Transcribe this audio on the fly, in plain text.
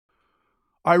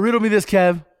All right, riddle me this,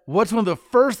 Kev. What's one of the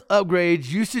first upgrades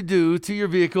you should do to your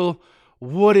vehicle?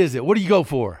 What is it? What do you go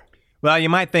for? Well, you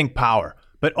might think power,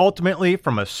 but ultimately,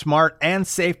 from a smart and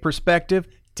safe perspective,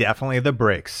 definitely the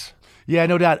brakes. Yeah,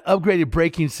 no doubt. Upgraded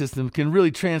braking system can really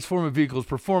transform a vehicle's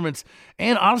performance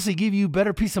and honestly give you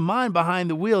better peace of mind behind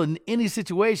the wheel in any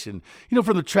situation. You know,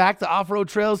 from the track to off-road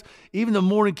trails, even the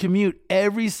morning commute,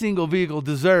 every single vehicle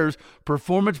deserves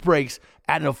performance brakes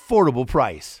at an affordable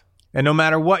price. And no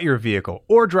matter what your vehicle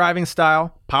or driving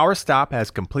style, PowerStop has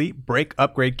complete brake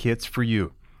upgrade kits for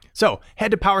you. So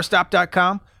head to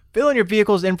PowerStop.com, fill in your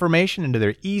vehicle's information into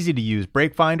their easy-to-use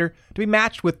brake finder to be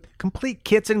matched with complete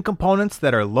kits and components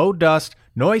that are low dust,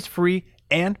 noise-free,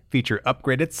 and feature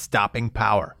upgraded stopping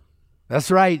power.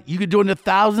 That's right. You could join the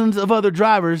thousands of other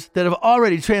drivers that have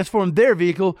already transformed their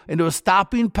vehicle into a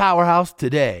stopping powerhouse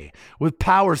today with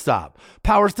PowerStop.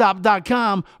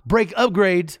 PowerStop.com, brake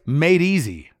upgrades made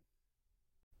easy.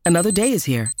 Another day is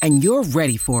here, and you're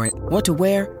ready for it. What to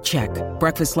wear? Check.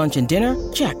 Breakfast, lunch, and dinner?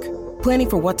 Check. Planning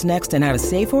for what's next and how to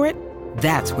save for it?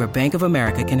 That's where Bank of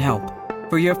America can help.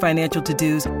 For your financial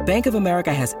to-dos, Bank of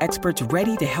America has experts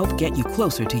ready to help get you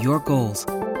closer to your goals.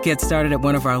 Get started at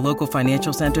one of our local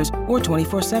financial centers or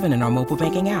 24/7 in our mobile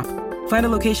banking app. Find a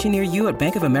location near you at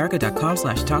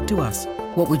bankofamerica.com/talktous.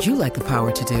 What would you like the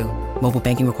power to do? Mobile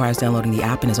banking requires downloading the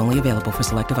app and is only available for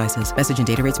select devices. Message and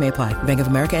data rates may apply. Bank of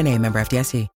America NA, member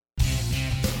FDIC.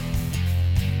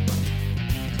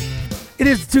 It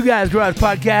is the Two Guys Garage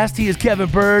Podcast. He is Kevin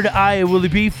Bird. I am Willie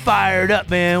B. Fired up,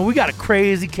 man. We got a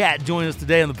crazy cat joining us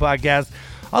today on the podcast.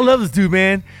 I love this dude,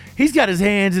 man. He's got his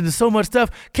hands into so much stuff.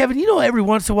 Kevin, you know, every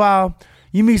once in a while,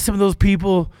 you meet some of those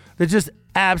people that just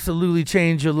absolutely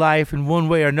change your life in one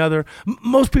way or another.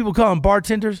 Most people call them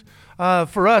bartenders.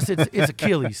 For us, it's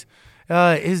Achilles.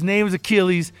 His name is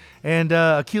Achilles, and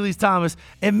Achilles Thomas.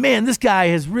 And, man, this guy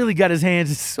has really got his hands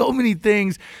in so many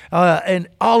things, and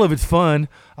all of it's fun.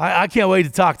 I can't wait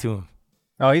to talk to him.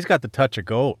 Oh, he's got the touch of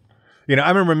gold. You know, I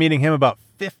remember meeting him about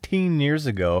 15 years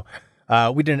ago.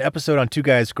 We did an episode on Two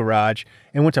Guys Garage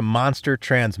and went to Monster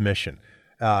Transmission.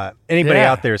 Anybody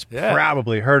out there has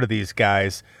probably heard of these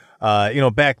guys.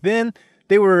 Back then,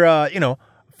 they were,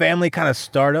 family kind of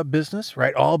startup business,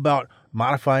 right? All about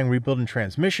modifying, rebuilding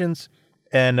transmissions.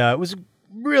 And it was a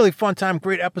really fun time,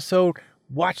 great episode.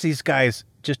 Watch these guys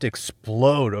just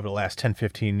explode over the last 10,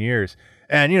 15 years.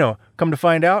 And, come to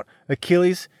find out,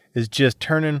 Achilles is just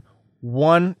turning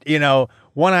one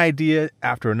idea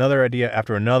after another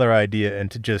idea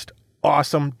into just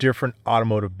awesome, different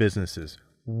automotive businesses.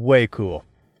 Way cool.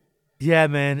 Yeah,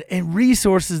 man. And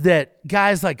resources that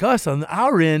guys like us on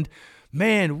our end,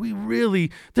 man,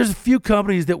 there's a few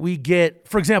companies that we get.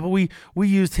 For example, we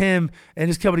used him and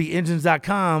his company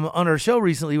Engines.com on our show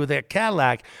recently with that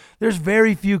Cadillac. There's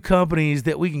very few companies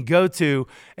that we can go to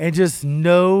and just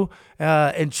know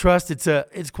and trust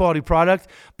it's quality product.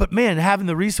 But man, having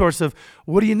the resource of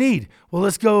what do you need? Well,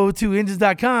 let's go to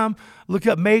Engines.com, look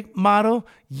up make, model,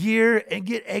 year, and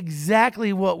get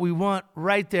exactly what we want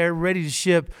right there, ready to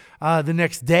ship the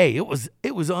next day. It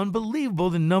was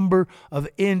unbelievable the number of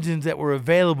engines that were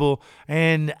available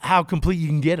and how complete you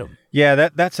can get them. Yeah,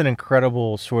 that's an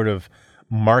incredible sort of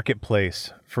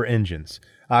marketplace for engines.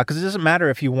 Because it doesn't matter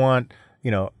if you want,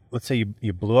 let's say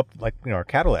you blew up like our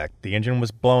Cadillac. The engine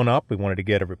was blown up. We wanted to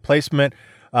get a replacement.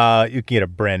 You can get a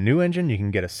brand new engine. You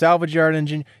can get a salvage yard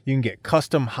engine. You can get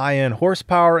custom high-end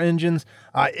horsepower engines.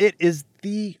 It is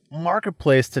the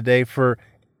marketplace today for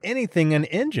anything in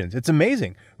engines. It's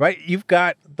amazing, right? You've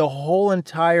got the whole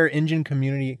entire engine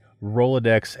community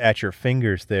Rolodex at your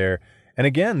fingers there. And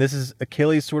again, this is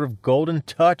Achilles' sort of golden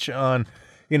touch on,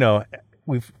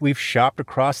 we've shopped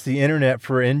across the internet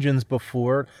for engines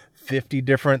before, 50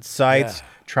 different sites,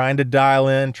 trying to dial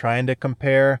in, trying to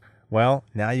compare. Well,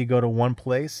 now you go to one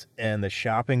place and the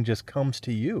shopping just comes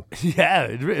to you. Yeah,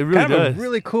 it really kind does. Of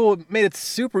really cool. It made it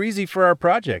super easy for our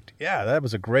project. Yeah, that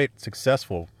was a great,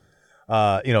 successful,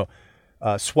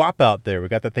 swap out there. We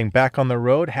got that thing back on the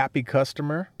road. Happy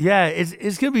customer. Yeah,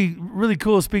 it's going to be really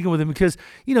cool speaking with him because,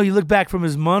 you look back from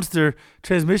his Monster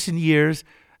transmission years,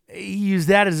 he used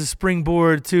that as a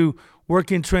springboard to work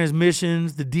in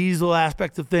transmissions, the diesel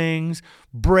aspect of things,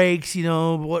 brakes,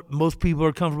 what most people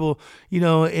are comfortable,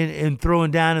 in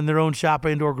throwing down in their own shop or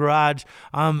indoor garage.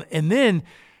 And then,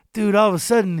 dude, all of a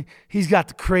sudden, he's got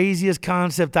the craziest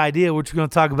concept idea, which we're going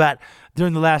to talk about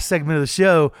during the last segment of the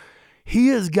show. He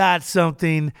has got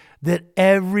something that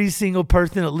every single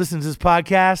person that listens to this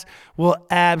podcast will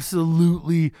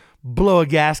absolutely blow a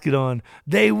gasket on.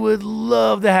 They would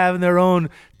love to have in their own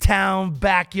town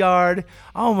backyard.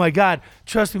 Oh my God.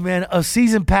 Trust me, man, a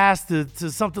season pass to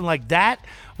something like that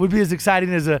would be as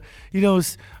exciting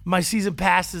as my season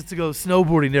passes to go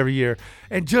snowboarding every year,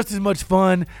 and just as much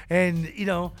fun. And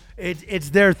it's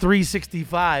their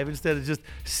 365 instead of just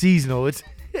seasonal. It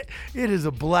is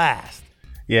a blast.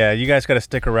 Yeah, you guys got to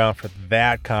stick around for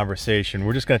that conversation.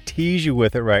 We're just going to tease you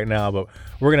with it right now, but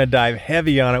we're going to dive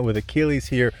heavy on it with Achilles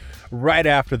here right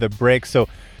after the break. So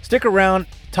stick around,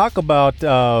 talk about,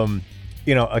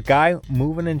 a guy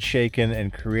moving and shaking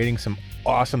and creating some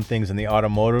awesome things in the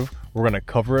automotive. We're going to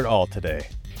cover it all today.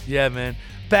 Yeah, man.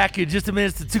 Back in just a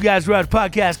minute, the Two Guys Garage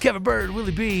Podcast. Kevin Bird,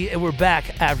 Willie B, and we're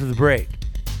back after the break.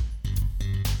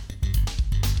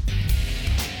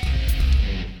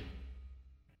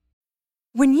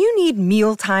 When you need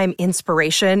mealtime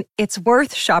inspiration, it's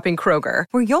worth shopping Kroger,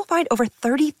 where you'll find over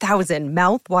 30,000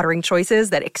 mouth-watering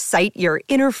choices that excite your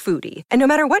inner foodie. And no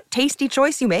matter what tasty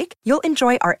choice you make, you'll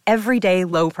enjoy our everyday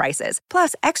low prices,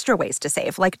 plus extra ways to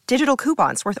save, like digital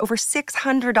coupons worth over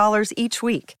 $600 each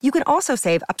week. You can also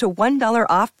save up to $1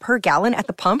 off per gallon at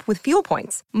the pump with fuel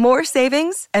points. More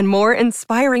savings and more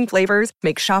inspiring flavors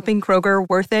make shopping Kroger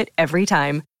worth it every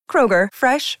time. Kroger,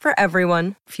 fresh for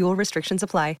everyone. Fuel restrictions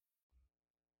apply.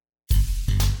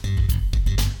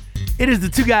 It is the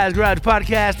Two Guys Garage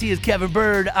Podcast. He is Kevin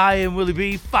Bird. I am Willie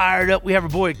B. Fired up. We have our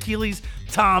boy Achilles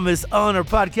Thomas on our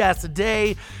podcast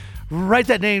today. Write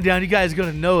that name down. You guys are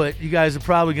going to know it. You guys are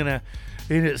probably going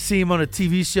to see him on a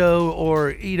TV show or,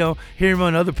 hear him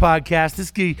on other podcasts.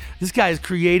 This guy is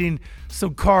creating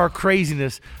some car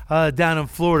craziness down in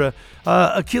Florida.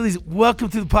 Achilles, welcome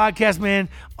to the podcast, man.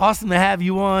 Awesome to have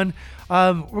you on.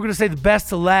 We're going to say the best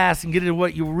to last and get into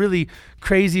what you're really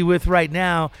crazy with right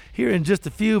now here in just a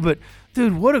few. But,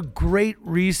 dude, what a great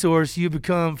resource you've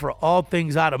become for all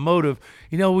things automotive.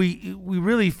 We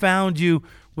really found you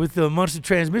with the Munster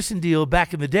Transmission deal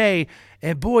back in the day.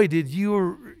 And, boy, did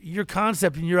your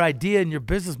concept and your idea and your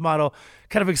business model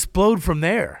kind of explode from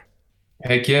there.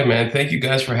 Heck yeah, man. Thank you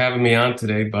guys for having me on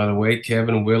today, by the way,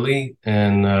 Kevin, Willie.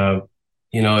 And,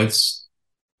 it's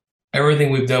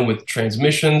everything we've done with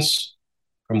transmissions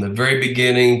from the very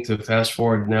beginning to fast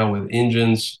forward now with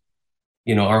engines.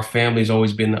 Our family's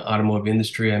always been in the automotive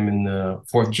industry. I'm in the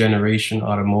fourth generation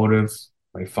automotive.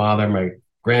 My father, my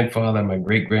grandfather, my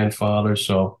great-grandfather.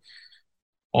 So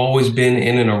always been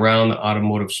in and around the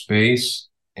automotive space,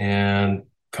 and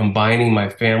combining my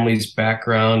family's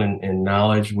background and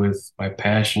knowledge with my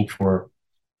passion for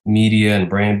media and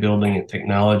brand building and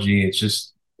technology.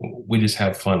 We just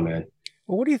have fun, man.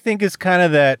 Well, what do you think is kind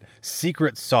of that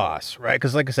secret sauce, right?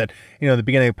 Because like I said, the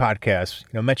beginning of the podcast,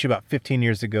 met you about 15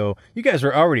 years ago. You guys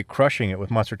were already crushing it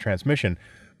with Munster Transmission,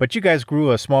 but you guys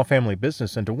grew a small family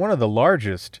business into one of the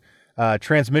largest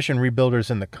transmission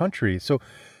rebuilders in the country. So,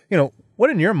 what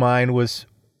in your mind was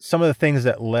some of the things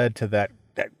that led to that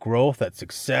growth, that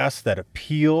success, that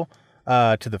appeal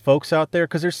to the folks out there?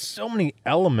 Because there's so many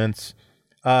elements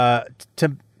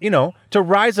to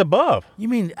rise above. You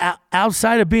mean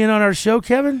outside of being on our show,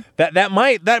 Kevin? That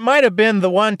might have been the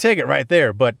one ticket right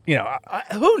there, but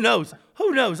who knows?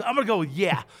 Who knows? I'm gonna go with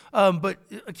yeah. But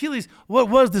Achilles, what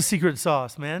was the secret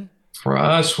sauce, man? For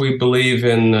us, we believe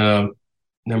in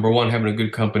number one, having a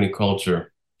good company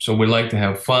culture. So we like to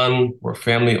have fun. We're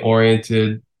family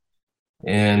oriented,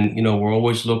 and we're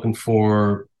always looking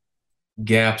for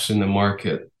gaps in the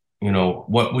market.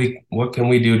 What can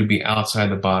we do to be outside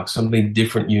the box, something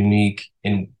different, unique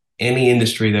in any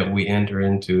industry that we enter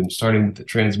into. And starting with the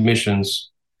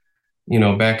transmissions,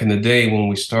 back in the day when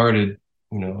we started,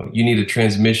 you need a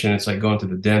transmission. It's like going to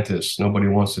the dentist. Nobody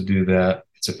wants to do that.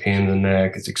 It's a pain in the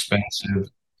neck. It's expensive.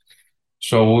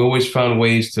 So we always found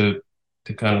ways to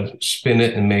kind of spin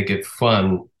it and make it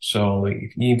fun. So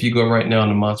like if you go right now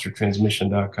to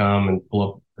monstertransmission.com and pull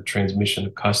up a transmission,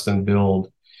 a custom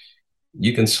build,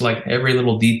 you can select every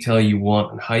little detail you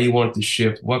want and how you want it to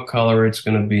shift, what color it's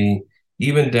going to be,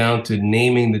 even down to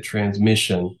naming the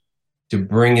transmission to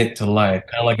bring it to life,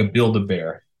 kind of like a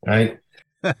Build-A-Bear, right?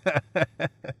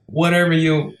 Whatever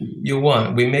you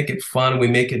want. We make it fun. We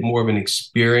make it more of an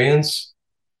experience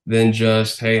than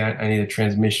just, hey, I need a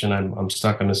transmission. I'm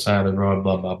stuck on the side of the road,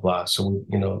 blah, blah, blah. So,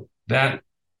 that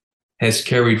has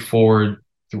carried forward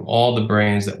through all the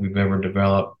brands that we've ever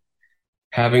developed.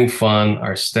 Having fun,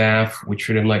 our staff, we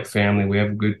treat them like family. We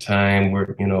have a good time.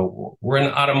 We're in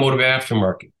the automotive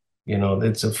aftermarket.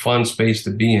 It's a fun space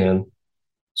to be in.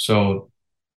 So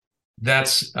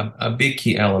that's a big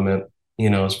key element,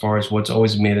 as far as what's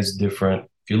always made us different.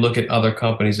 If you look at other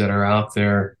companies that are out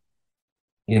there,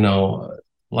 a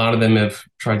lot of them have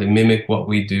tried to mimic what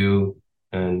we do.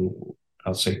 And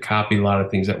I'll say, copy a lot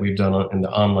of things that we've done in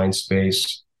the online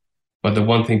space. But the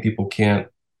one thing people can't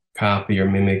copy or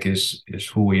mimic is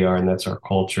who we are, and that's our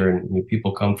culture. And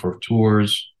people come for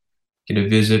tours, get a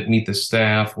visit, meet the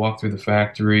staff, walk through the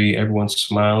factory. Everyone's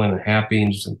smiling and happy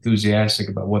and just enthusiastic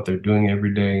about what they're doing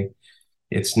every day.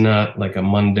 It's not like a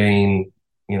mundane,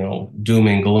 doom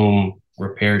and gloom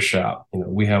repair shop.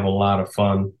 We have a lot of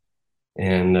fun,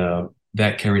 and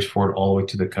that carries forward all the way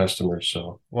to the customer.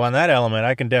 So, well, on that element,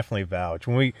 I can definitely vouch.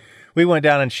 When we went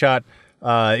down and shot,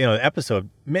 the episode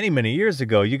many years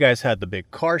ago, you guys had the big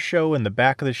car show in the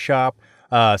back of the shop.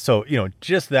 So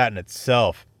just that in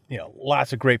itself,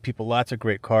 lots of great people, lots of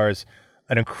great cars,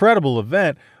 an incredible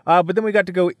event. But then we got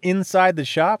to go inside the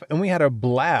shop, and we had a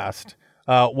blast.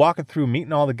 Walking through,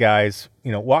 meeting all the guys,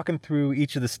 walking through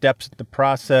each of the steps of the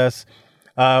process.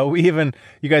 You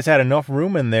guys had enough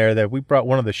room in there that we brought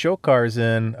one of the show cars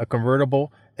in, a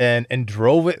convertible, and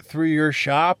drove it through your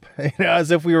shop, as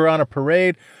if we were on a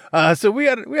parade. So we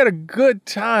had a good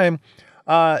time.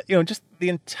 Just the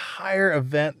entire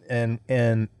event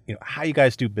and how you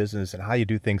guys do business and how you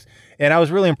do things. And I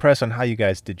was really impressed on how you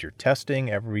guys did your testing.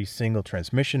 Every single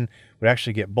transmission would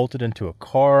actually get bolted into a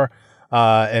car.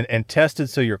 And tested,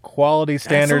 so your quality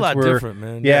standards That's a lot were different,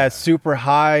 man. Yeah, super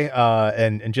high,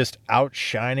 and just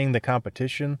outshining the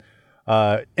competition.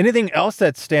 Anything else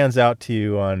that stands out to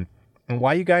you on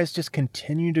why you guys just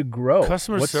continue to grow?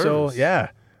 Customer what's service.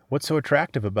 What's so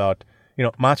attractive about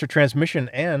Monster Transmission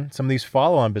and some of these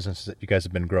follow-on businesses that you guys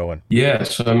have been growing? Yeah,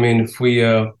 so I mean, if we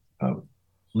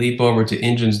leap over to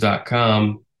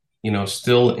engines.com,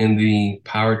 still in the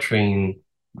powertrain,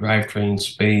 drivetrain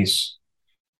space.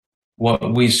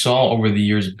 What we saw over the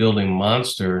years building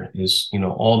Monster is,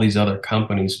 all these other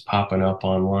companies popping up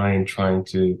online trying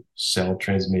to sell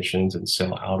transmissions and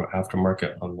sell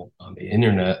aftermarket on the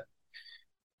internet.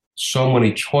 So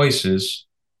many choices,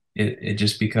 it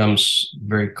just becomes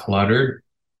very cluttered.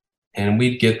 And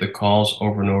we'd get the calls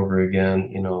over and over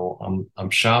again. I'm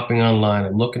shopping online,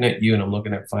 I'm looking at you, and I'm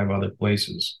looking at 5 other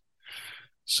places.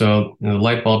 So the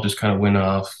light bulb just kind of went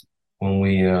off when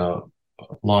we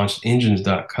launched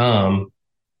engines.com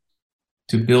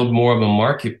to build more of a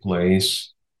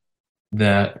marketplace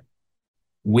that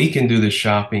we can do the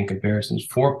shopping comparisons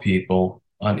for people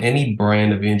on any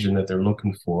brand of engine that they're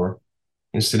looking for,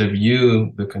 instead of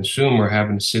you, the consumer,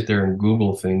 having to sit there and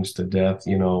Google things to death,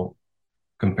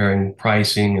 comparing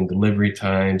pricing and delivery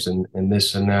times and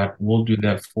this and that. We'll do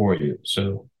that for you.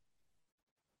 So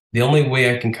the only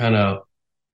way I can kind of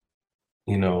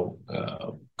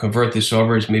convert this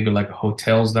over is maybe like a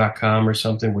hotels.com or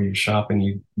something, where you're shopping,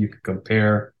 you can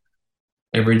compare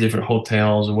every different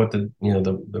hotels and what the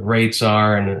rates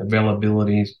are and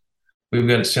availabilities. We've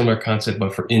got a similar concept,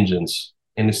 but for engines,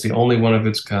 and it's the only one of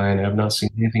its kind. I've not seen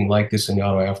anything like this in the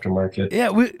auto aftermarket. Yeah,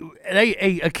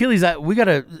 Achilles, we got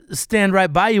to stand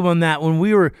right by you on that. When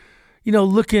we were,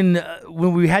 looking,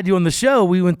 when we had you on the show,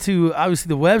 we went to obviously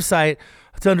the website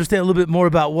to understand a little bit more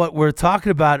about what we're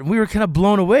talking about, and we were kind of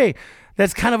blown away.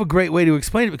 That's kind of a great way to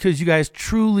explain it, because you guys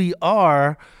truly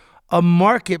are a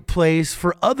marketplace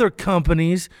for other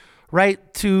companies,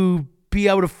 right, to be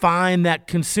able to find that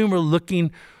consumer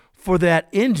looking for that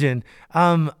engine.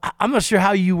 I'm not sure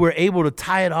how you were able to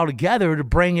tie it all together to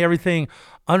bring everything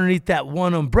underneath that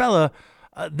one umbrella.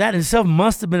 That in itself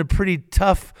must have been a pretty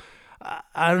tough,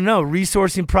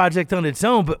 resourcing project on its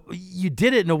own, but you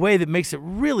did it in a way that makes it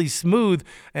really smooth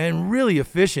and really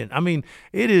efficient. I mean,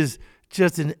 it is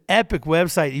just an epic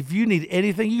website. If you need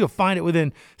anything, you can find it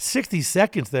within 60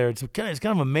 seconds there. It's kind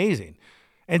of amazing.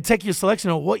 And take your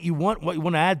selection on what you want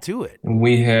to add to it.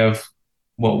 We have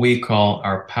what we call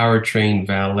our powertrain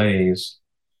valets,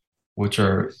 which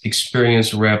are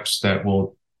experienced reps that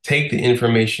will take the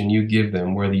information you give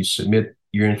them, whether you submit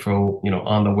your info,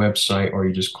 on the website, or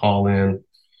you just call in,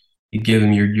 you give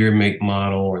them your year, make,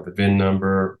 model, or the VIN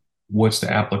number. What's the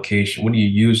application? What are you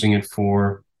using it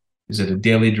for? Is it a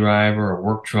daily driver, a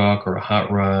work truck, or a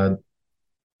hot rod?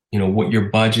 What your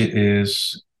budget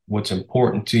is, what's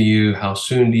important to you, how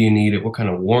soon do you need it, what kind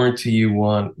of warranty you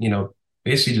want,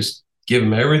 basically just give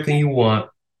them everything you want,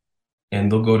 and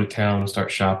they'll go to town and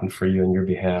start shopping for you on your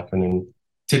behalf. And then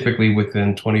typically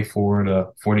within 24 to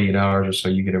 48 hours or so,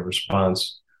 you get a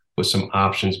response with some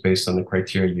options based on the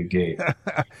criteria you gave.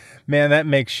 Man, that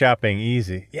makes shopping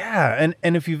easy. Yeah,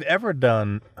 and if you've ever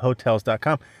done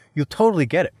hotels.com, you'll totally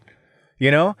get it.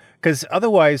 Because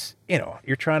otherwise,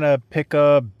 you're trying to pick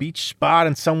a beach spot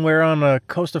and somewhere on the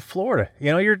coast of Florida.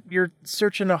 You're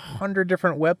searching 100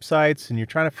 different websites, and you're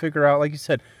trying to figure out, like you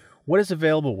said, what is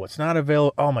available, what's not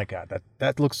available. Oh my God,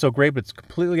 that looks so great, but it's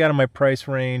completely out of my price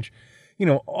range.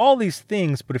 all these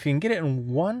things. But if you can get it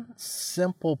in one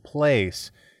simple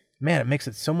place, man, it makes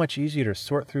it so much easier to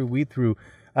sort through, weed through.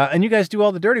 And you guys do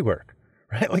all the dirty work,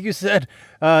 right? Like you said,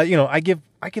 I give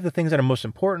the things that are most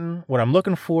important, what I'm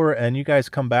looking for, and you guys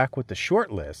come back with the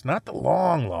short list, not the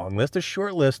long list, the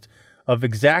short list of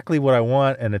exactly what I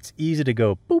want, and it's easy to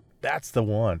go, boop, that's the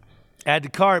one. Add to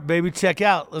cart, baby. Check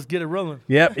out. Let's get it rolling.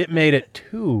 Yep, it made it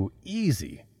too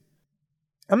easy.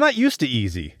 I'm not used to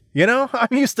easy. I'm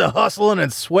used to hustling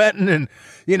and sweating and,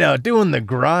 doing the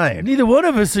grind. Neither one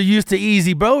of us are used to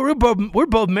easy, bro. We're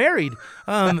both married.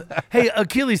 Hey,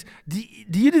 Achilles, do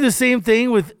you do the same thing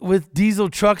with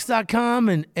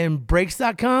dieseltrucks.com and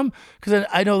brakes.com? Because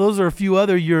I know those are a few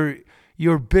other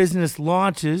your business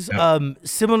launches. Yep.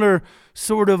 Similar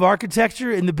sort of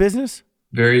architecture in the business?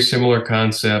 Very similar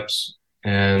concepts.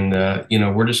 And,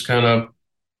 we're just kind of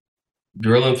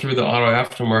drilling through the auto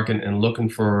aftermarket and looking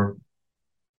for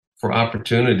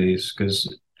opportunities,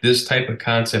 because this type of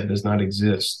concept does not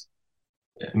exist.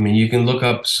 I mean, you can look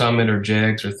up Summit or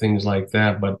Jags or things like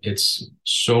that, but it's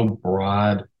so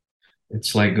broad.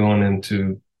 It's like going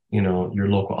into, your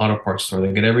local auto parts store.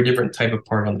 They get every different type of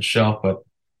part on the shelf, but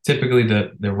typically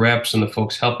the reps and the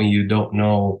folks helping you don't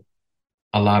know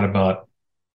a lot about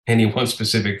any one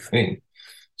specific thing.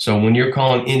 So when you're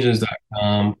calling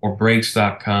engines.com or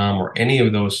brakes.com or any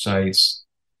of those sites,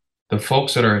 the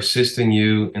folks that are assisting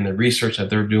you and the research that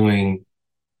they're doing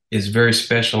is very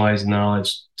specialized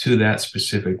knowledge to that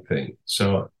specific thing.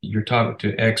 So you're talking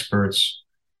to experts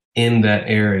in that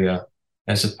area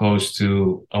as opposed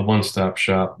to a one-stop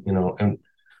shop, and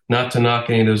not to knock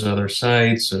any of those other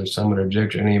sites or Summit or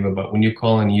Jags or any of it, but when you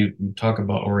call and you talk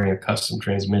about ordering a custom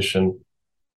transmission,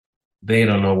 they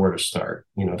don't know where to start.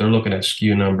 They're looking at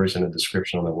SKU numbers and a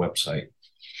description on the website.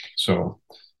 So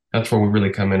that's where we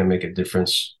really come in and make a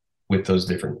difference with those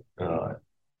different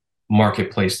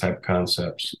marketplace type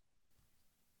concepts.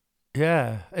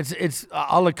 Yeah, it's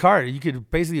a la carte. You could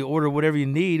basically order whatever you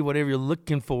need, whatever you're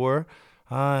looking for,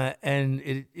 and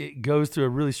it goes through a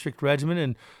really strict regimen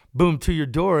and boom, to your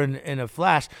door in a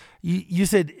flash. You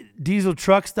said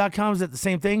dieseltrucks.com, is that the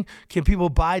same thing? Can people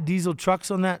buy diesel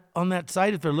trucks on that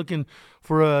site if they're looking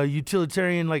for a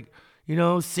utilitarian,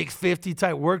 650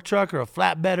 type work truck or a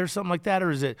flatbed or something like that?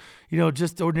 Or is it,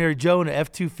 just ordinary Joe and an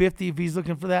F-250 if he's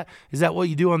looking for that? Is that what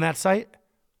you do on that site?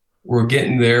 We're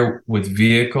getting there with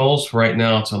vehicles. Right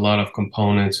now, it's a lot of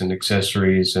components and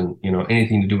accessories and,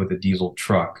 anything to do with the diesel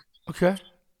truck. Okay.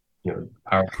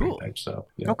 Powertrain type stuff.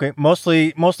 Yeah. Okay.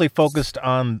 Mostly focused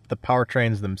on the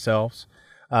powertrains themselves.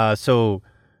 So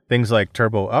things like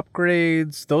turbo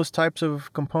upgrades, those types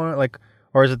of component,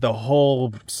 or is it the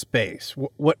whole space?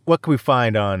 What can we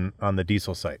find on the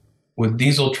diesel site? With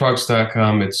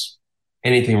dieseltrucks.com, it's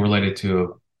anything related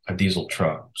to a diesel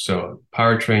truck. So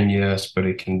powertrain, yes, but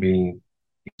it can be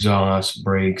exhaust,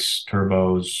 brakes,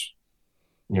 turbos,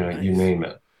 nice. You name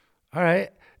it. All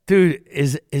right. Dude,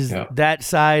 is that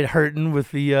side hurting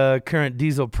with the current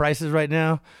diesel prices right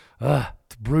now?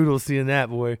 It's brutal seeing that,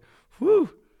 boy. Woo.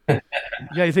 You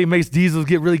think it makes diesels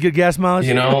get really good gas mileage?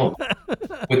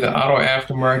 With the auto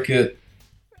aftermarket,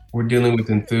 we're dealing with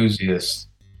enthusiasts.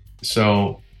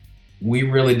 So we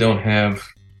really don't have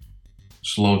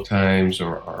slow times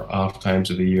or off times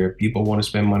of the year. People want to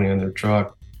spend money on their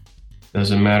truck.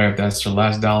 Doesn't matter if that's their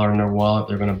last dollar in their wallet.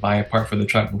 They're going to buy a part for the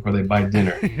truck before they buy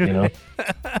dinner,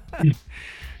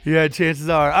 Yeah, chances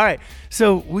are. All right,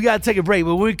 so we got to take a break.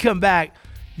 But when we come back,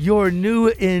 your new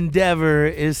endeavor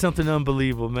is something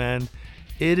unbelievable, man.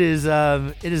 It is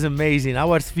amazing. I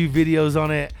watched a few videos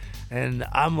on it, and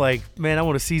I'm like, man, I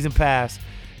want a season pass.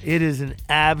 It is an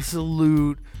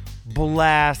absolute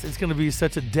blast. It's going to be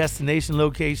such a destination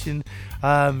location.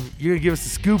 You're going to give us a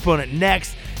scoop on it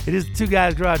next. It is the Two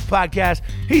Guys Garage Podcast.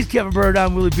 He's Kevin Bird.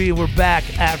 I'm Willie B. And we're back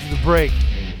after the break.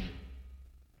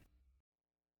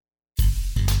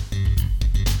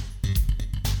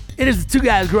 It is the Two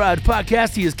Guys Garage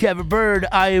Podcast. He is Kevin Bird.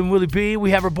 I am Willie B.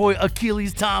 We have our boy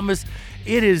Achilles Thomas.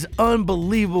 It is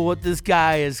unbelievable what this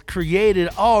guy has created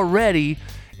already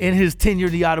in his tenure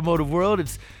in the automotive world.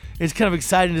 It's kind of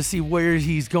exciting to see where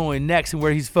he's going next and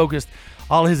where he's focused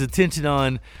all his attention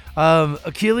on.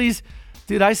 Achilles,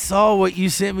 dude, I saw what you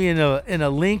sent me in a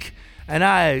link, and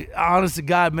I, honest to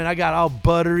God, man, I got all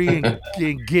buttery and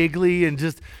giggly and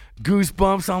just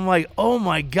goosebumps. I'm like, oh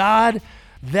my God,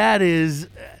 that is.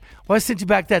 Well, I sent you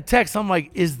back that text. I'm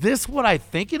like, is this what I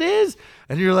think it is?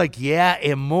 And you're like, yeah,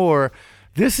 and more.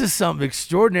 This is something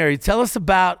extraordinary. Tell us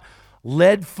about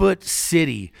Leadfoot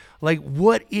City. Like,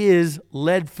 what is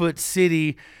Leadfoot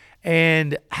City,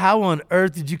 and how on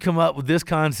earth did you come up with this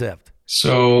concept?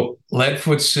 So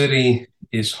Leadfoot City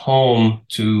is home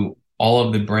to all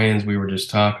of the brands we were just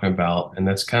talking about. And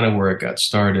that's kind of where it got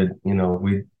started.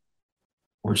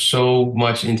 We're so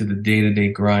much into the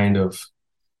day-to-day grind of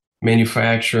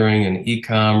manufacturing and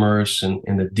e-commerce and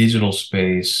in the digital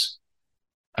space.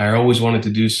 I always wanted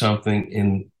to do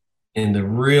something in the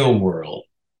real world,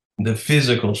 the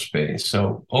physical space.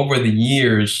 So over the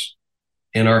years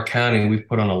in our county, we've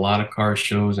put on a lot of car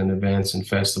shows and events and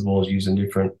festivals using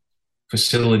different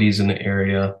facilities in the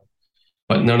area,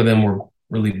 but none of them were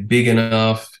really big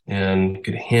enough and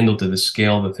could handle to the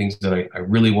scale the things that I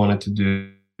really wanted to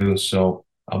do. So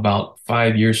about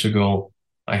 5 years ago,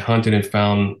 I hunted and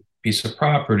found a piece of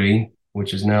property,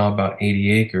 which is now about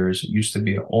 80 acres. It used to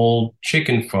be an old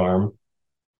chicken farm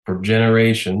for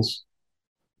generations,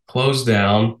 closed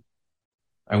down.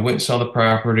 I went and saw the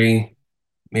property,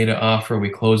 made an offer. We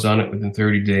closed on it within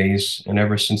 30 days. And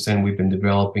ever since then, we've been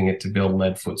developing it to build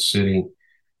Leadfoot City,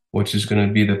 which is going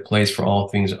to be the place for all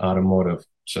things automotive.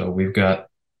 So we've got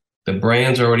the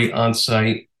brands already on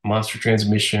site, Monster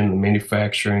Transmission, the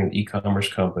manufacturing, the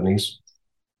e-commerce companies.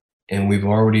 And we've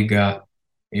already got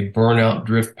a burnout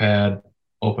drift pad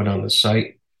open on the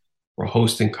site. We're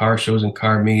hosting car shows and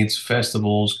car meets,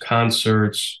 festivals,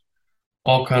 concerts,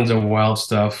 all kinds of wild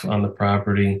stuff on the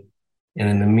property. And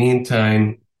in the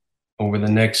meantime, over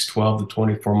the next 12 to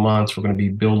 24 months, we're going to be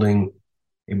building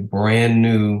a brand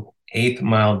new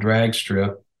 8th-mile drag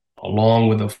strip along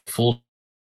with a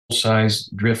full-size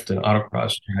drift and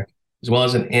autocross track, as well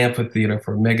as an amphitheater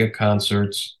for mega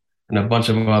concerts and a bunch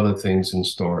of other things in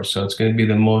store. So it's going to be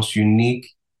the most unique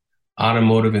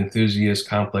automotive enthusiast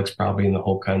complex probably in the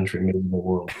whole country, maybe in the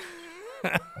world.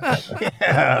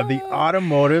 Yeah, the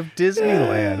automotive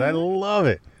Disneyland. I love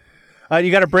it.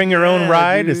 You got to bring your own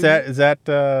ride. Dude. Is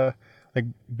that like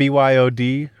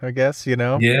BYOD? I guess Yeah,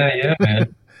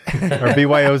 man. or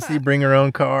BYOC, bring your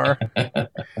own car.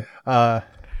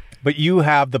 But you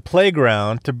have the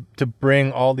playground to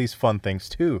bring all these fun things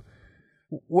too.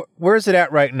 Where is it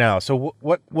at right now? So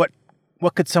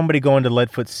what could somebody go into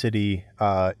Leadfoot City?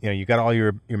 You got all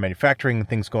your manufacturing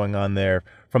things going on there.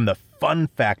 From the fun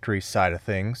factory side of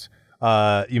things,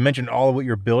 you mentioned all of what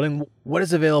you're building. What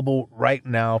is available right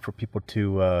now for people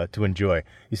to enjoy?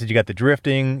 You said you got the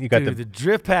drifting. You got the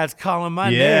drift pads calling my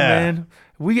name, Yeah. man.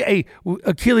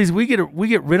 Achilles, we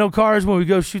get rental cars when we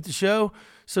go shoot the show.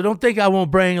 So don't think I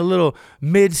won't bring a little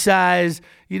mid-size,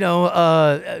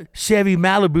 Chevy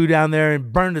Malibu down there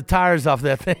and burn the tires off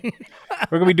that thing.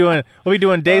 We'll be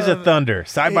doing Days of Thunder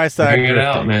side by side. Bring it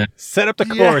out, man. Set up the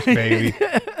course, baby.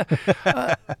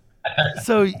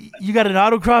 So you got an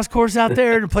autocross course out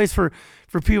there and a place for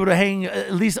people to hang,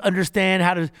 at least understand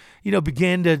how to,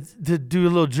 begin to do a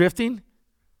little drifting?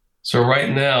 So right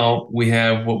now we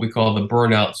have what we call the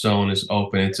burnout zone is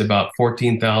open. It's about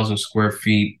 14,000 square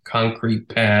feet, concrete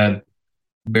pad,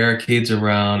 barricades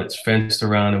around, it's fenced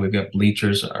around, and we've got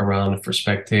bleachers around for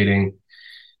spectating.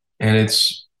 And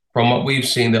it's, from what we've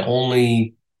seen, the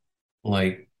only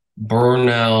like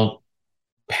burnout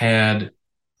pad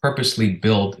purposely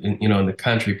built in the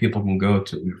country people can go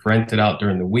to. We've rented out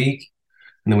during the week,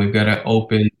 and then we've got it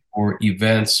open for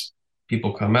events.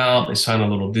 People come out, they sign a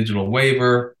little digital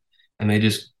waiver, and they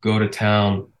just go to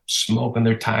town smoking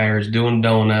their tires, doing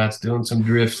donuts, doing some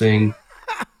drifting.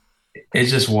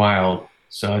 It's just wild.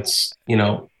 So it's,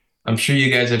 I'm sure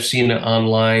you guys have seen it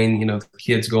online,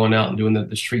 kids going out and doing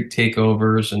the street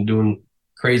takeovers and doing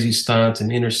crazy stunts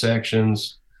and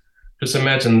intersections. Just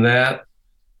imagine that,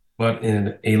 but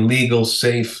in a legal,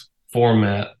 safe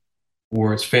format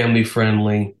where it's family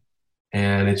friendly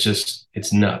and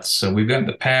it's nuts. So we've got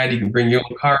the pad. You can bring your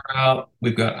own car out.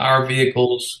 We've got our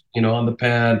vehicles, on the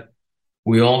pad.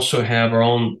 We also have our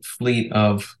own fleet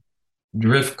of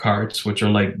drift carts, which are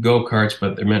like go-karts,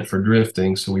 but they're meant for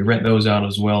drifting. So we rent those out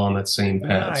as well on that same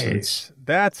pad. Nice. So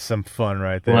That's some fun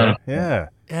right there. Yeah.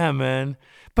 Yeah, man.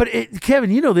 But Kevin,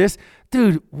 you know this,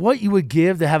 dude, what you would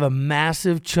give to have a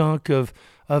massive chunk of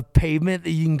pavement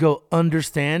that you can go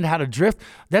understand how to drift.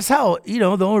 That's how, the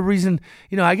only reason,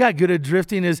 I got good at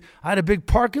drifting is I had a big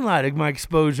parking lot at my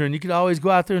exposure, and you could always go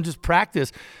out there and just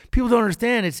practice. People don't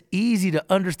understand it's easy to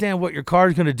understand what your car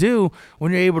is going to do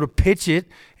when you're able to pitch it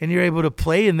and you're able to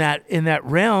play in that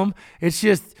realm. It's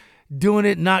just doing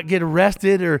it, not get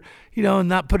arrested or,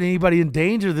 not putting anybody in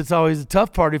danger. That's always the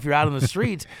tough part if you're out on the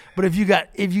streets. But if you got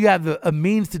a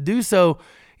means to do so,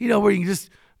 where you can just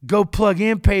go plug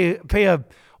in, pay a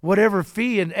whatever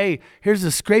fee, and hey, here's a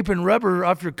scraping rubber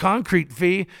off your concrete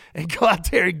fee, and go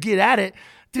out there and get at it,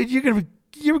 dude.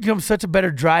 You become such a better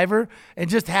driver and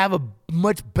just have a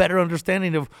much better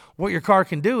understanding of what your car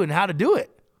can do and how to do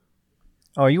it.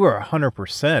 Oh, you are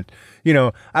 100%.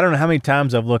 I don't know how many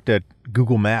times I've looked at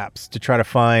Google Maps to try to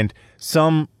find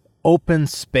some open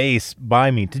space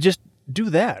by me to just do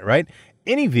that, right?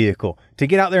 Any vehicle, to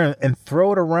get out there and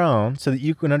throw it around so that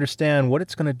you can understand what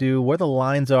it's going to do, where the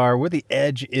lines are, where the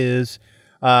edge is,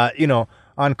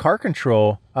 on car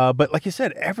control. But like you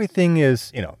said, everything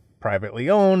is, privately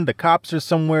owned. The cops are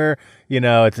somewhere,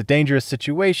 it's a dangerous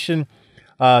situation.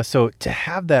 So to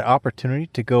have that opportunity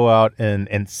to go out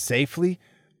and safely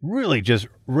really just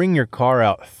wring your car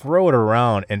out, throw it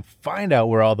around, and find out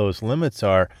where all those limits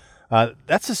are,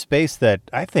 that's a space that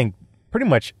I think pretty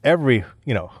much every,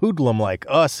 hoodlum like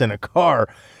us in a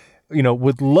car,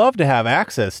 would love to have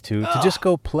access to just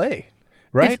go play,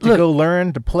 right? To go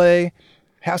learn, to play,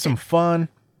 have some fun.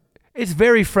 It's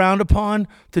very frowned upon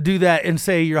to do that in,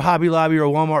 say, your Hobby Lobby or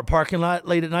Walmart parking lot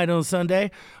late at night on a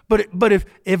Sunday. But if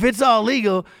it's all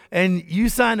legal and you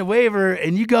sign a waiver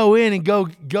and you go in and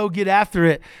go get after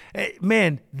it,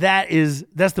 man,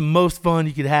 that's the most fun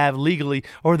you could have legally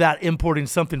or without importing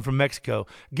something from Mexico,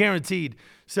 guaranteed.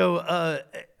 So,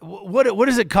 what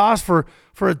does it cost for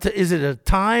is it a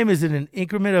time? Is it an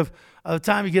increment of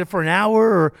time you get it for an hour,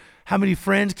 or how many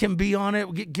friends can be on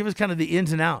it? Give us kind of the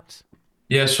ins and outs.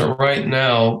 Yeah, so right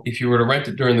now, if you were to rent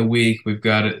it during the week, we've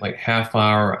got it like half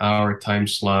hour time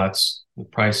slots. The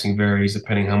pricing varies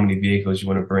depending how many vehicles you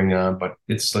want to bring on, but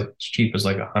it's like as cheap as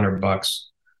like $100.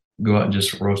 Go out and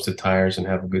just roast the tires and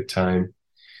have a good time.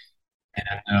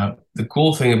 And the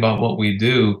cool thing about what we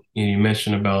do, you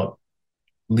mentioned about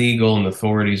legal and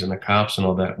authorities and the cops and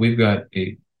all that. We've got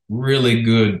a really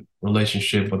good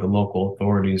relationship with the local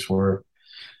authorities where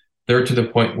they're to the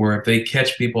point where if they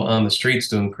catch people on the streets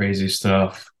doing crazy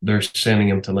stuff, they're sending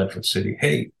them to Leadfoot City.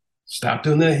 Hey, stop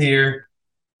doing that here.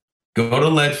 Go to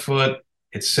Leadfoot.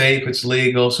 It's safe. It's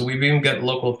legal. So we've even got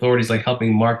local authorities like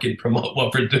helping market, promote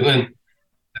what we're doing.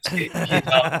 Let's get kids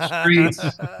off the streets.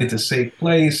 It's a safe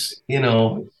place.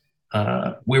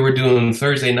 We were doing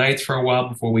Thursday nights for a while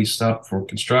before we stopped for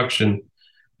construction.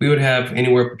 We would have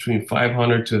anywhere between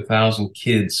 500 to 1,000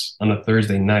 kids on a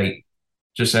Thursday night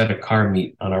just at a car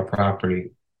meet on our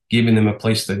property, giving them a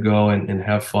place to go and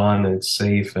have fun, and it's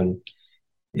safe. And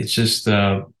it's just,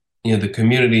 the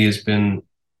community has been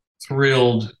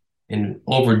thrilled and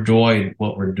overjoyed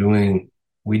what we're doing.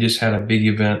 We just had a big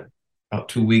event about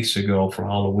 2 weeks ago for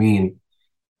Halloween.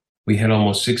 We had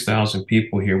almost 6,000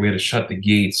 people here. We had to shut the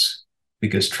gates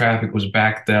because traffic was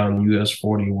backed down US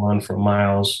 41 for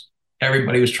miles.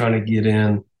 Everybody was trying to get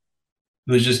in.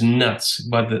 It was just nuts.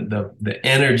 But the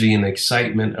energy and the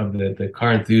excitement of the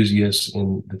car enthusiasts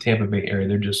in the Tampa Bay area,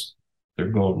 they're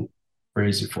going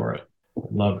crazy for it. I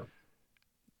love it.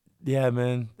 Yeah,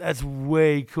 man, that's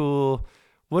way cool.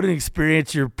 What an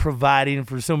experience you're providing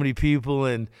for so many people.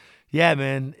 And yeah,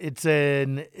 man, it's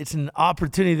an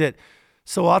opportunity that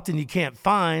so often you can't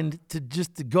find to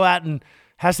go out and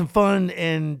have some fun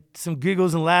and some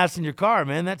giggles and laughs in your car,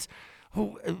 man. I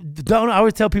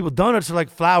always tell people donuts are like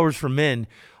flowers for men.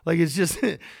 Like it's just,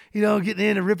 getting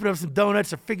in and ripping up some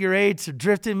donuts or figure eights or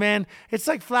drifting, man. It's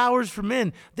like flowers for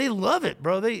men. They love it,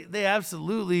 bro. They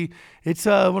absolutely, it's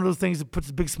one of those things that puts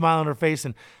a big smile on their face,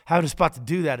 and having a spot to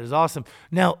do that is awesome.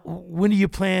 Now, when do you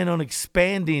plan on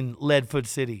expanding Leadfoot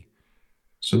City?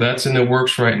 So that's in the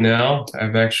works right now.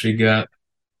 I've actually got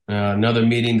another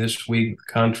meeting this week with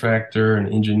contractor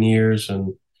and engineers,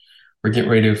 and we're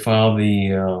getting ready to file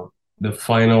the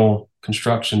final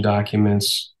construction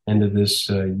documents end of this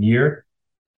year.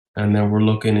 And then we're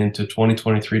looking into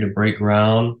 2023 to break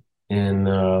ground and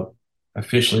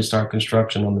officially start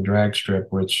construction on the drag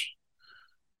strip, which,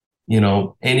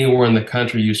 anywhere in the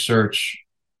country you search,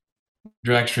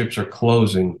 drag strips are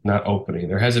closing, not opening.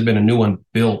 There hasn't been a new one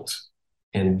built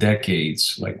in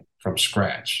decades, like from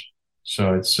scratch.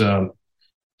 So it's the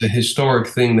historic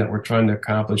thing that we're trying to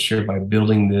accomplish here by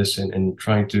building this and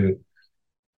trying to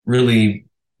really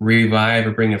revive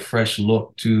or bring a fresh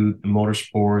look to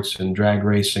motorsports and drag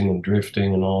racing and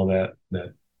drifting and all that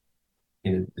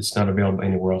it's not available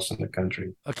anywhere else in the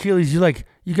country. Achilles,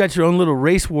 you got your own little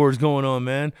race wars going on,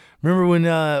 man. Remember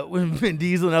when Vin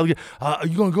Diesel and I was are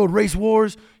you gonna go to race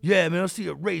wars? Yeah, man, I'll see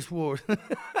you at race wars.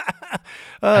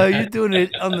 You're doing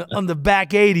it on the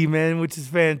back 80, man, which is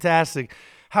fantastic.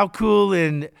 How cool!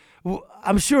 And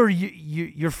I'm sure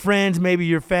your friends, maybe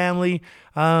your family,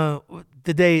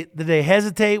 did they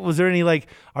hesitate? Was there any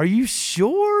are you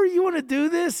sure you want to do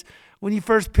this? When you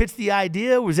first pitched the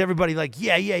idea, was everybody like,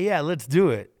 yeah, let's do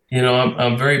it?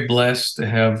 I'm very blessed to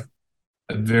have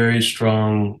a very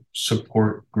strong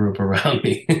support group around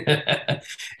me.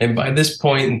 And by this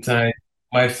point in time,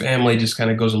 my family just kind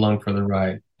of goes along for the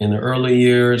ride. In the early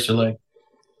years, they're like,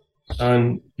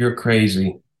 son, you're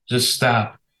crazy. Just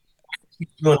stop. Keep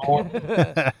doing more.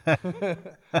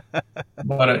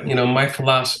 But, my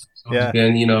philosophy Yeah.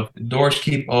 And, if the doors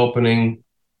keep opening,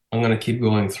 I'm going to keep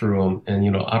going through them.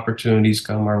 And, opportunities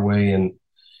come our way. And,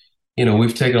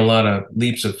 we've taken a lot of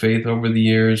leaps of faith over the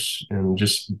years, and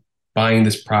just buying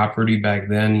this property back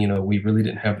then, we really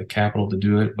didn't have the capital to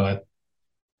do it. But,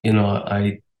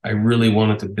 I really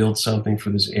wanted to build something for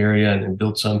this area, and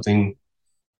build something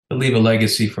to leave a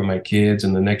legacy for my kids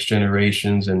and the next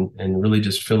generations, and really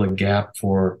just fill a gap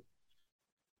for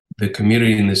the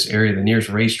community in this area. The nearest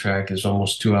racetrack is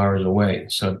almost 2 hours away.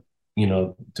 So,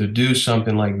 to do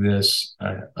something like this,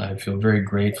 I feel very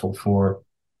grateful for.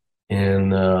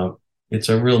 And it's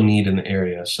a real need in the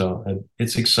area. So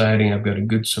it's exciting. I've got a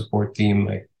good support team,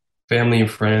 my family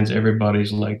and friends.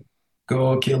 Everybody's like,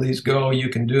 go Achilles, go, you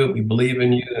can do it. We believe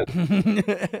in you.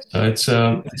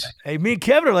 So it's Hey, me and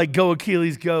Kevin are like, go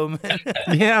Achilles, go, man.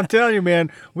 Yeah, I'm telling you,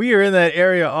 man, we are in that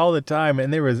area all the time,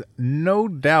 and there is no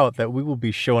doubt that we will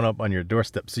be showing up on your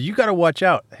doorstep. So you got to watch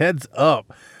out. Heads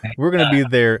up. We're going to be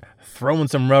there throwing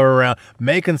some rubber around,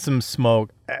 making some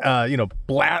smoke,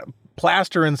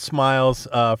 plastering smiles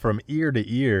from ear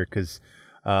to ear, because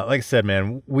like I said,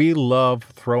 man, we love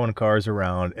throwing cars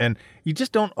around, and you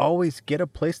just don't always get a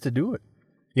place to do it.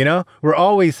 We're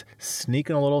always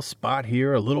sneaking a little spot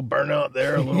here, a little burnout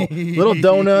there, a little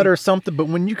donut or something. But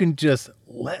when you can just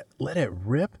let it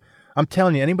rip, I'm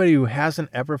telling you, anybody who hasn't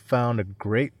ever found a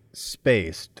great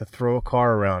space to throw a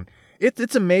car around,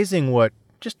 it's amazing what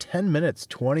just 10 minutes,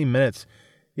 20 minutes,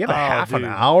 you have a half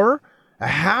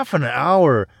an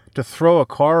hour to throw a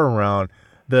car around.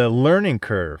 The learning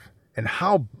curve and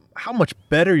how much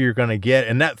better you're going to get.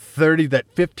 And that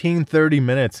 15, 30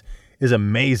 minutes is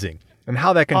amazing. And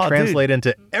how that can translate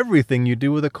into everything you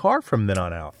do with a car from then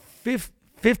on out.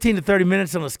 15 to 30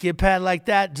 minutes on a skid pad like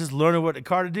that, just learning what the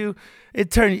car to do.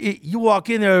 You walk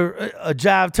in there, a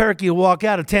jive turkey, and walk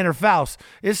out a Tanner Faust.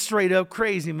 It's straight up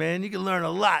crazy, man. You can learn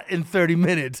a lot in 30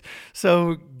 minutes.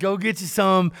 So go get you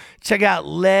some. Check out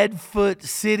Leadfoot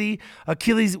City.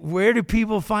 Achilles, where do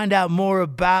people find out more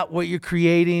about what you're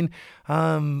creating?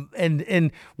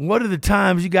 And what are the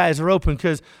times you guys are open?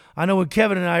 Because I know when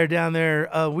Kevin and I are down there,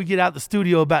 we get out the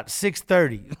studio about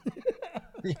 6:30.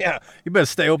 Yeah, you better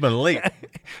stay open late.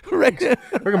 Right.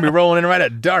 We're going to be rolling in right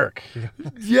at dark.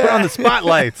 Yeah. Put on the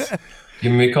spotlights.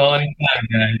 Give me a call anytime,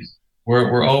 guys.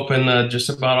 We're open just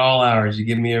about all hours. You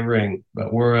give me a ring.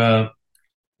 But you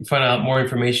find out more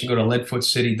information, go to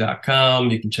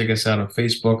leadfootcity.com. You can check us out on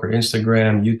Facebook or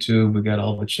Instagram, YouTube. We've got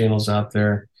all the channels out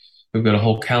there. We've got a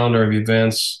whole calendar of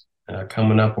events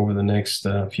coming up over the next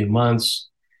few months.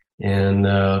 And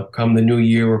come the new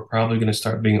year, we're probably going to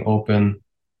start being open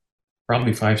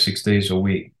probably 5-6 days a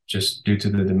week, just due to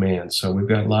the demand. So we've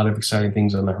got a lot of exciting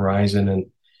things on the horizon, and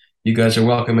you guys are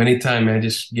welcome anytime, man.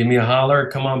 Just give me a holler,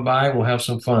 come on by, we'll have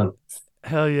some fun.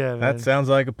 Hell yeah, man. That sounds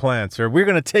like a plan, sir. We're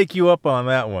going to take you up on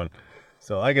that one.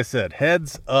 So like I said,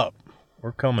 heads up.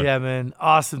 We're coming. Yeah, man.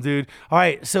 Awesome, dude. All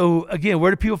right. So again,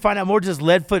 where do people find out more? Just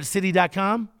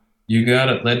leadfootcity.com? You got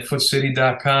it,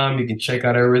 leadfootcity.com. You can check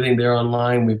out everything there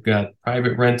online. We've got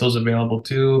private rentals available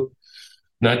too.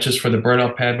 Not just for the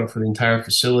burnout pad, but for the entire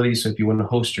facility. So if you want to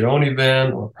host your own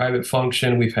event or private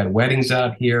function, we've had weddings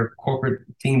out here, corporate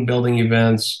team building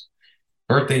events,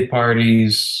 birthday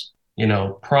parties,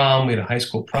 prom. We had a high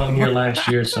school prom here last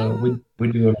year. So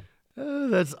we do it. Oh,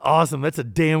 that's awesome. That's a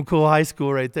damn cool high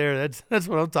school right there. That's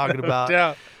what I'm talking about. No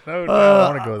doubt.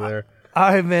 I want to go there.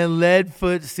 All right, man.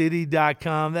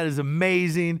 Leadfootcity.com. That is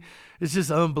amazing. It's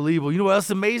just unbelievable. You know what else is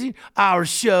amazing? Our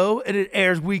show, and it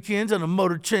airs weekends on the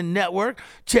Motor Trend Network.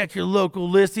 Check your local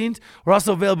listings. We're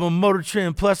also available on Motor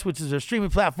Trend Plus, which is our streaming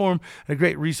platform and a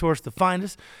great resource to find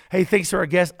us. Hey, thanks to our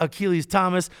guest, Achilles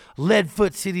Thomas,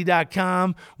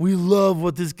 leadfootcity.com. We love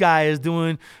what this guy is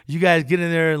doing. You guys get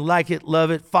in there and like it, love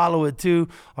it, follow it too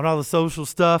on all the social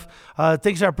stuff.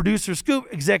 Thanks to our producer, Scoop,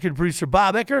 executive producer,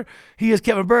 Bob Ecker. He is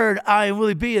Kevin Bird. I am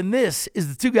Willie B, and this is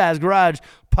the Two Guys Garage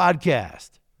podcast.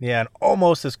 Yeah, and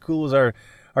almost as cool as our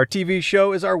TV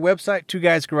show is our website,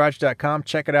 twoguysgarage.com.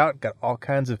 Check it out. Got all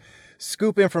kinds of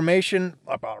scoop information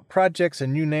about projects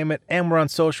and you name it. And we're on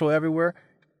social everywhere.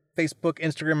 Facebook,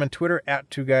 Instagram, and Twitter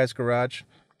at Two Guys Garage.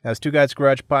 That's Two Guys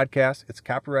Garage Podcast. It's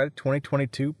copyrighted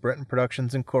 2022, Brenton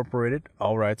Productions Incorporated.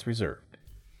 All rights reserved.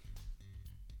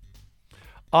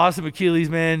 Awesome,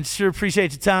 Achilles, man. Sure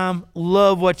appreciate your time.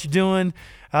 Love what you're doing.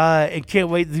 And can't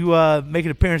wait to make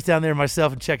an appearance down there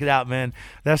myself and check it out, man.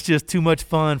 That's just too much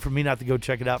fun for me not to go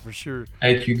check it out for sure.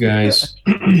 Thank you, guys.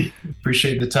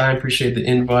 Appreciate the time. Appreciate the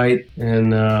invite.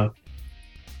 And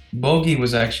Bogey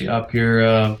was actually up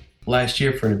here last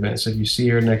year for an event. So if you see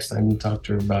her next time, you talk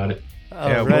to her about it. Oh,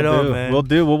 yeah, right we'll on, do. man. We'll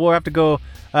do. We'll have to go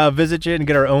visit you and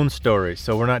get our own story.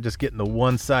 So we're not just getting the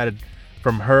one-sided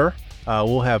from her.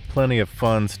 we'll have plenty of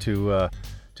funds to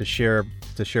share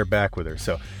back with her.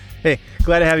 So, hey,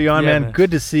 glad to have you on, man.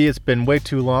 Good to see you. It's been way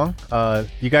too long.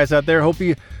 You guys out there, hope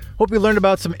you learned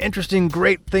about some interesting,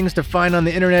 great things to find on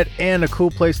the internet and a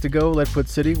cool place to go, Leadfoot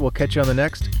City. We'll catch you on the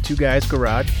next Two Guys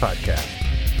Garage podcast.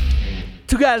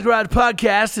 Two Guys Garage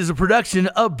Podcast is a production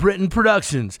of Britain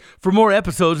Productions. For more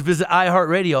episodes, visit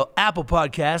iHeartRadio, Apple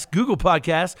Podcasts, Google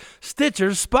Podcasts, Stitcher,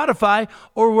 Spotify,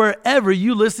 or wherever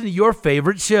you listen to your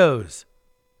favorite shows.